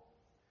form.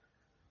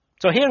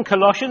 So here in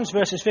Colossians,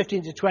 verses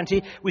 15 to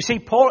 20, we see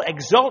Paul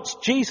exalts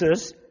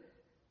Jesus,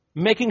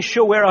 making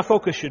sure where our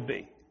focus should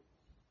be.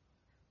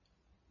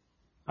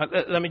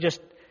 Let me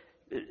just,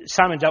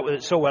 Simon dealt with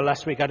it so well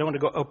last week, I don't want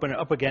to open it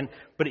up again,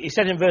 but he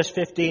said in verse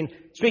 15,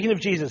 speaking of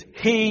Jesus,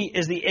 He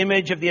is the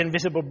image of the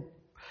invisible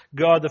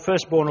God, the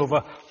firstborn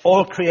over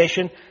all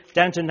creation.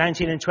 Down to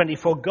 19 and 20,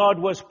 for God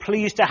was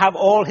pleased to have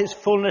all His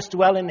fullness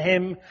dwell in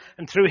Him,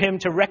 and through Him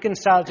to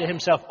reconcile to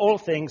Himself all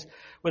things,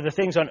 whether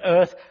things on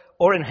earth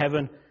or in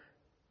heaven,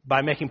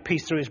 by making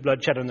peace through His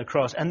blood shed on the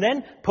cross. And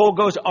then Paul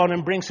goes on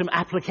and brings some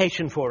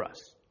application for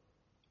us.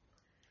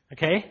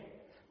 Okay?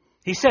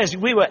 He says,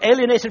 we were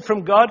alienated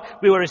from God,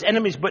 we were His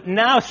enemies, but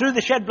now through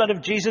the shed blood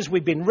of Jesus,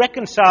 we've been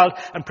reconciled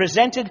and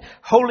presented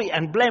holy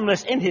and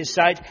blameless in His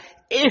sight.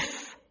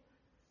 If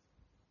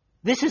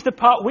this is the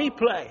part we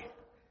play,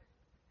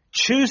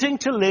 choosing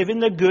to live in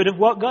the good of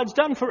what God's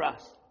done for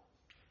us.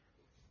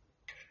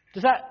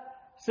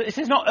 So this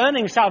is not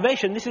earning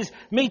salvation. This is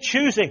me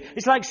choosing.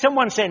 It's like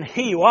someone saying,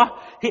 here you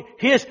are.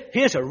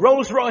 Here's a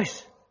Rolls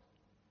Royce.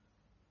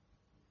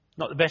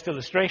 Not the best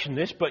illustration,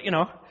 this, but you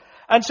know.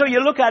 And so you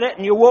look at it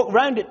and you walk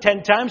around it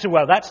 10 times and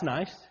well, that's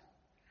nice.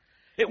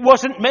 It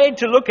wasn't made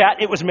to look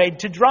at. It was made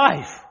to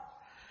drive.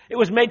 It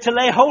was made to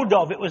lay hold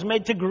of. It was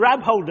made to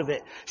grab hold of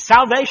it.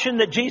 Salvation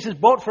that Jesus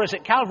bought for us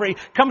at Calvary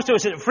comes to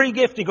us as a free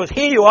gift. He goes,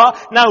 here you are.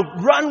 Now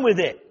run with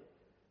it.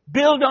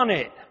 Build on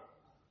it.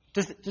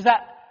 Does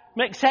that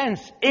make sense?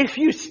 If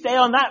you stay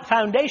on that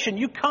foundation,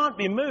 you can't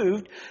be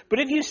moved. But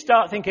if you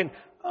start thinking,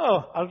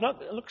 oh, I'll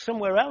look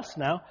somewhere else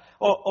now.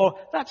 Or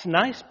that's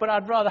nice, but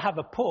I'd rather have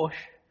a Porsche.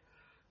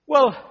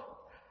 Well,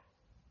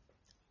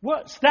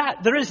 what's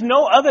that? There is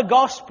no other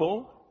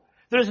gospel.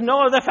 There is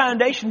no other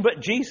foundation but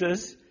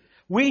Jesus.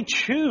 We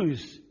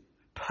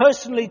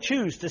personally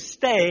choose to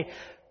stay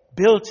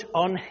built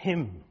on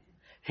Him,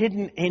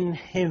 hidden in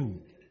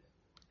Him.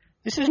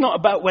 This is not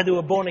about whether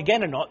we're born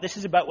again or not. This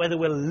is about whether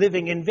we're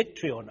living in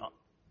victory or not.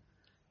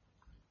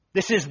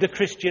 This is the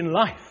Christian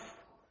life.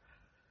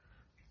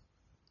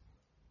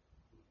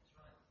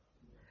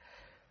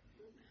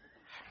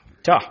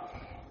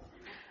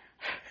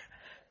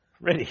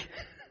 Ready?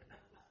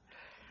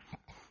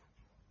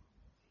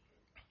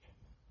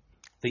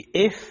 The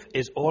if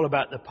is all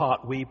about the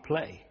part we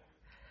play,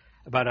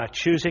 about our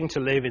choosing to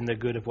live in the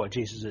good of what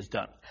Jesus has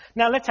done.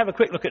 Now let's have a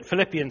quick look at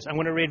Philippians. I'm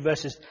going to read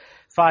verses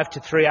 5 to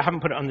 3. I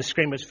haven't put it on the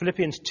screen, but it's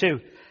Philippians 2,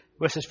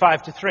 verses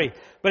 5 to 3.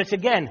 But it's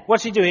again,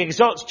 what's he doing? He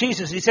exalts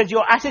Jesus. He says,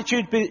 your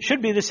attitude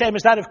should be the same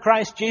as that of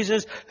Christ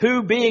Jesus,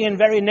 who being in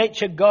very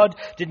nature God,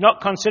 did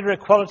not consider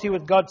equality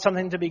with God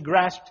something to be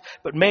grasped,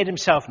 but made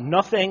Himself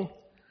nothing,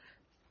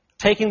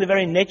 taking the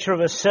very nature of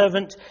a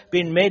servant,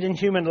 being made in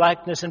human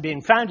likeness, and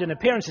being found in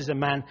appearance as a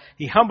man,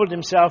 He humbled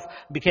Himself,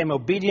 and became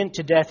obedient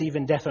to death,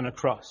 even death on a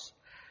cross.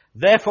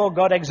 Therefore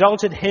God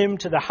exalted Him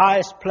to the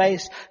highest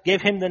place,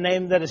 gave Him the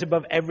name that is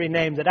above every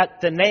name, that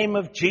at the name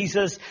of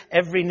Jesus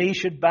every knee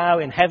should bow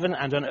in heaven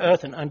and on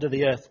earth and under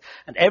the earth,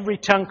 and every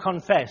tongue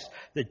confess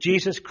that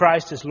Jesus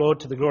Christ is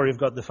Lord, to the glory of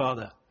God the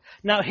Father.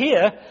 Now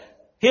here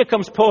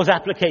comes Paul's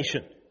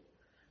application,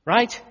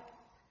 right?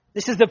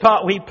 This is the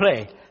part we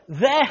play.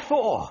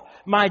 Therefore,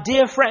 my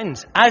dear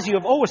friends, as you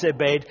have always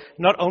obeyed,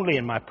 not only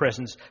in my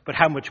presence, but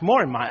how much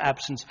more in my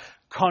absence,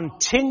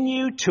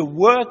 continue to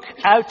work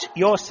out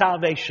your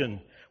salvation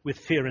with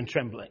fear and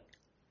trembling.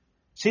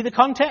 See the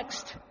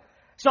context?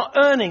 It's not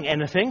earning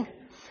anything.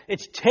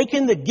 It's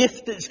taking the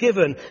gift that's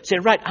given. Say,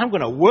 right, I'm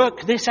going to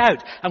work this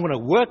out. I'm going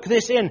to work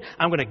this in.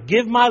 I'm going to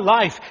give my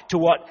life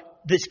to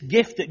this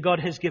gift that God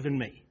has given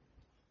me.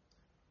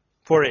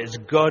 For it is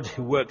God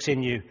who works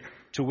in you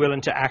to will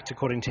and to act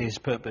according to His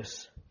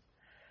purpose.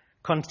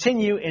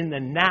 Continue in the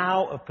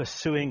now of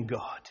pursuing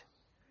God.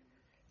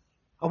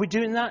 Are we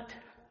doing that?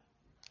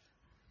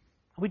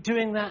 Are we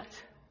doing that?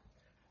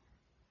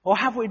 Or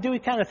do we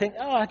kind of think,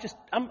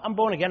 I'm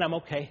born again, I'm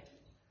okay?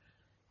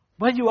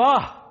 Well, you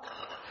are.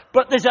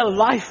 But there's a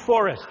life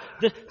for us.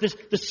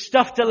 There's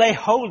stuff to lay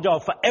hold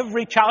of for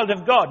every child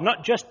of God,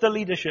 not just the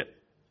leadership.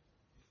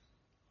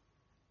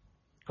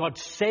 God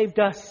saved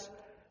us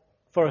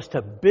for us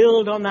to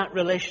build on that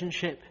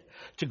relationship,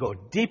 to go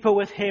deeper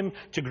with Him,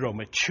 to grow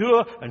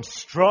mature and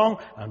strong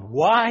and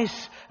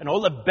wise, and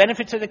all the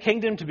benefits of the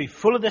kingdom, to be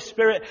full of the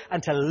Spirit,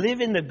 and to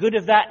live in the good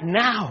of that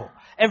now,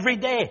 every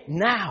day,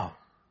 now.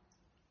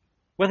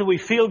 Whether we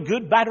feel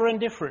good, bad, or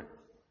indifferent.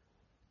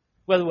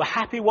 Whether we're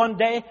happy one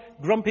day,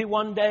 grumpy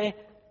one day,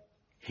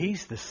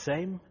 He's the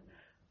same.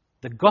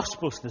 The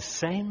gospel's the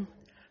same.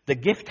 The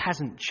gift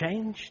hasn't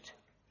changed.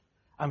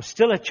 I'm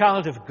still a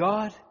child of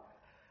God.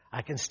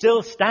 I can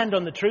still stand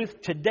on the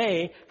truth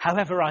today,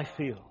 however I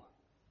feel.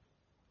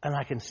 And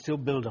I can still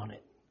build on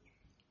it.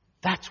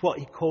 That's what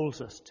He calls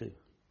us to.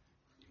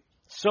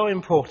 So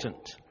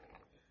important.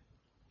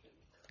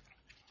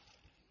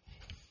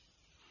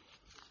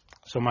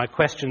 So my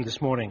questions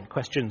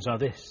are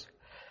this.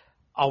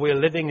 Are we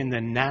living in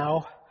the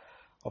now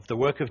of the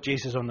work of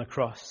Jesus on the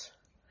cross?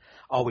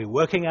 Are we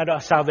working out our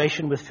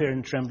salvation with fear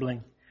and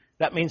trembling?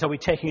 That means, are we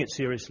taking it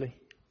seriously?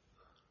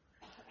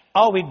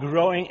 Are we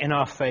growing in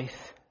our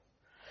faith?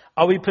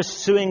 Are we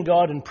pursuing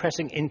God and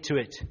pressing into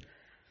it,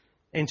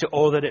 into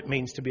all that it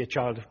means to be a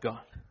child of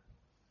God?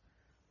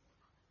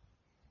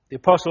 The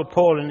Apostle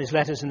Paul in his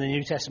letters in the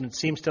New Testament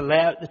seems to lay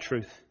out the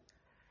truth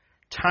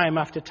time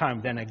after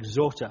time, then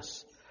exhort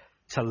us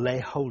to lay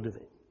hold of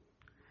it,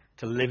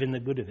 to live in the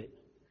good of it,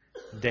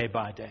 day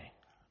by day.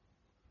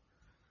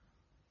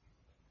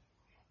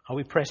 Are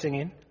we pressing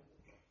in?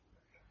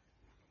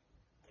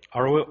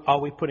 Or are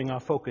we putting our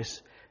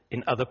focus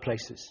in other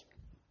places?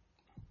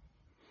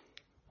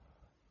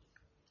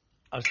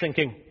 I was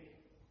thinking,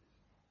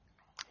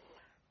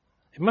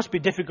 it must be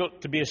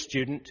difficult to be a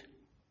student.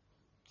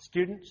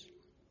 Students?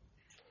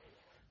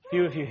 A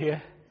few of you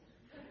here.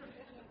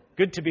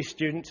 Good to be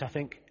students, I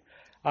think.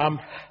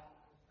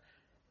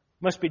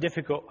 Must be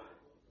difficult.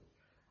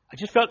 I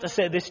just felt to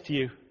say this to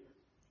you.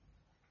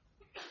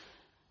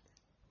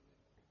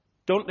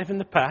 Don't live in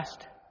the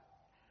past,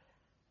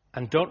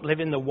 and don't live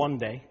in the one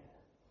day.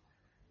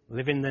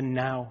 Live in the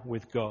now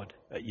with God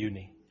at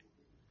uni.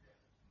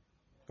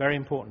 Very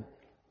important.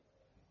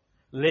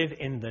 Live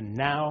in the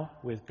now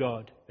with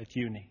God at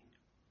uni.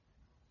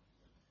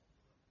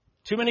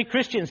 Too many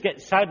Christians get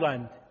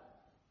sidelined.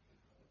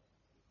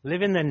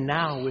 Live in the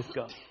now with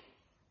God.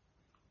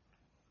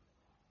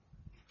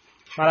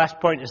 My last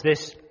point is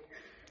this.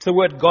 It's the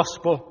word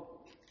gospel.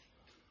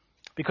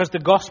 Because the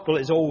gospel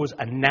is always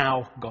a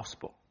now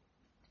gospel.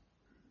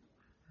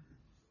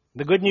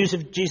 The good news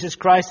of Jesus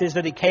Christ is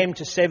that He came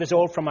to save us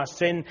all from our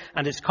sin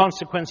and its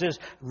consequences,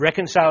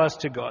 reconcile us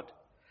to God.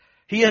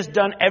 He has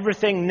done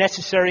everything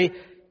necessary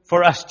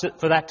for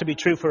that to be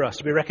true for us,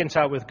 to be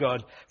reconciled with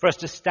God, for us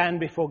to stand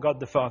before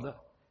God the Father.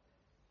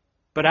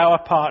 But our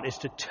part is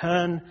to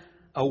turn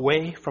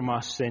away from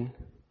our sin.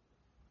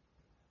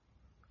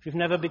 If you've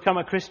never become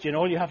a Christian,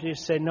 all you have to do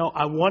is say, no,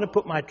 I want to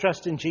put my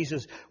trust in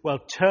Jesus. Well,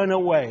 turn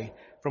away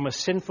from a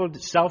sinful,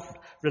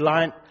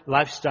 self-reliant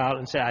lifestyle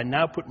and say, I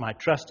now put my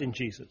trust in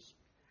Jesus.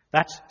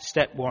 That's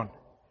step one.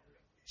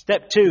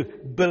 Step two,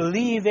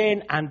 believe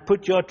in and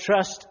put your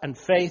trust and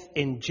faith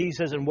in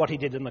Jesus and what He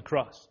did on the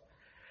cross.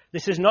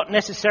 This is not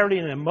necessarily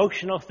an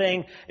emotional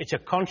thing. It's a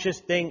conscious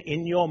thing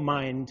in your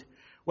mind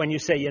when you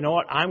say, you know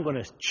what, I'm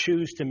going to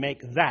choose to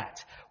make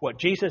that, what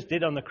Jesus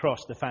did on the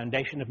cross, the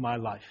foundation of my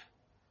life.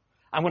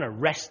 I'm going to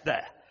rest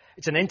there.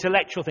 It's an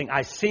intellectual thing.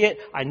 I see it.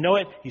 I know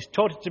it. He's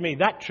taught it to me.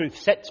 That truth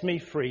sets me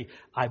free.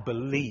 I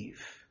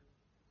believe.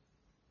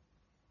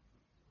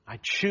 I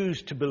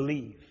choose to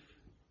believe.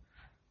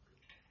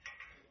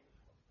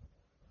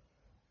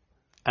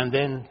 And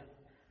then,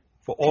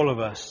 for all of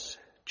us,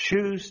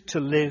 choose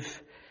to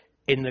live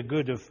in the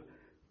good of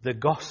the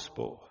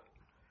gospel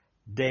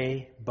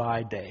day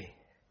by day.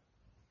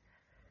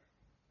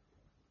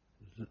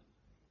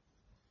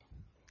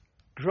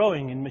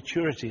 Growing in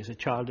maturity as a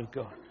child of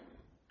God.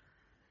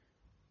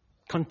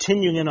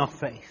 Continuing in our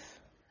faith.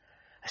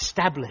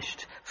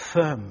 Established,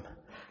 firm.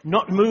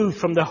 Not moved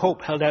from the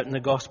hope held out in the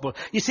gospel.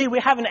 You see, we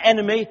have an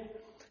enemy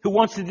who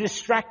wants to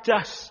distract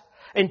us,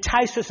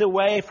 entice us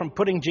away from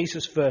putting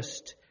Jesus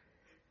first.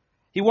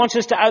 He wants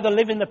us to either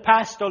live in the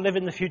past or live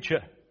in the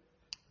future.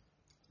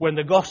 When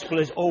the gospel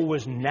is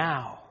always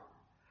now.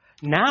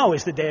 Now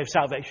is the day of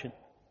salvation.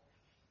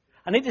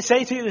 I need to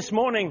say to you this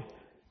morning,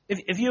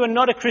 if you are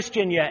not a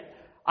Christian yet,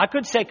 I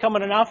could say come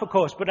on an Alpha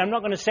course, but I'm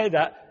not going to say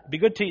that. It'd be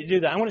good to do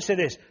that. I'm going to say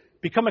this.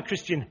 Become a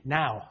Christian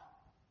now.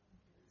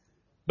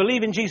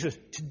 Believe in Jesus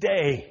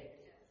today.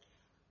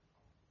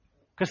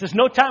 Because there's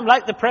no time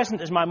like the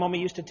present, as my mommy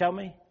used to tell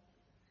me.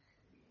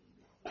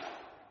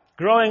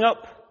 Growing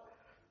up,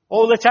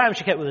 all the time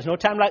she kept, well, there's no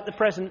time like the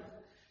present.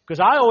 Because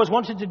I always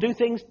wanted to do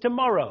things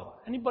tomorrow.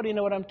 Anybody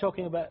know what I'm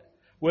talking about?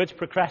 Words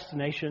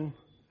procrastination.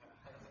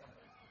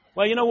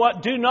 Well, you know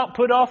what? Do not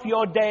put off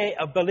your day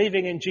of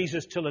believing in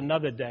Jesus till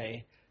another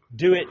day.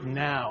 Do it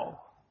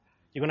now.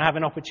 You're going to have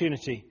an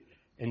opportunity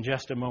in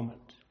just a moment.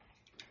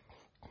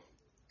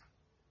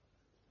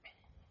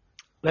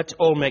 let's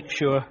all make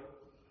sure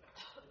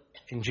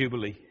in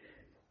Jubilee,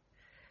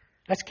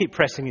 let's keep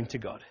pressing into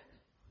God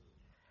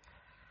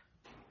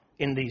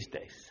in these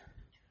days.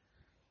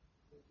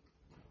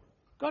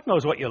 God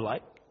knows what you're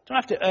like. Don't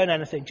have to earn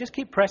anything. Just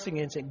keep pressing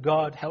in and saying,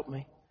 God, help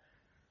me.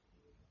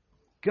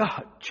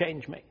 God,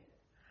 change me.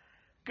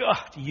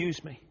 God,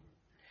 use me.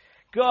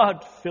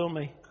 God, fill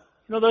me.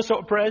 You know those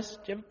sort of prayers?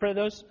 Do you ever pray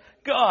those?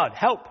 God,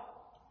 help.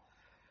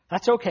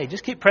 That's okay.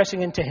 Just keep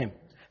pressing into Him.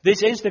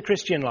 This is the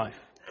Christian life.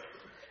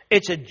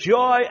 It's a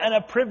joy and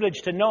a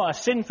privilege to know our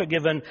sin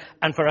forgiven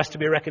and for us to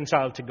be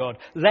reconciled to God.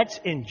 Let's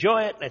enjoy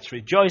it. Let's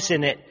rejoice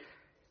in it.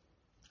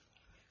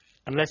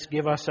 And let's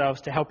give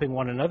ourselves to helping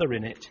one another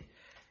in it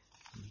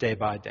day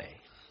by day.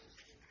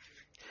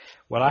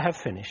 Well, I have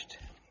finished.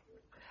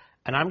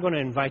 And I'm going to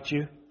invite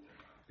you,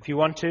 if you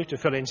want to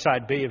fill in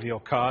side B of your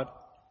card.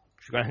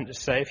 If you've got anything to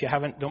say, if you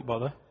haven't, don't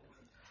bother.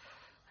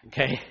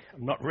 Okay,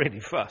 I'm not really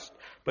fussed.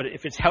 But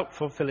if it's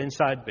helpful, fill in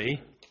side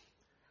B.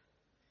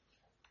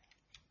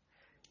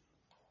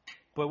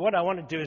 But what I want to do is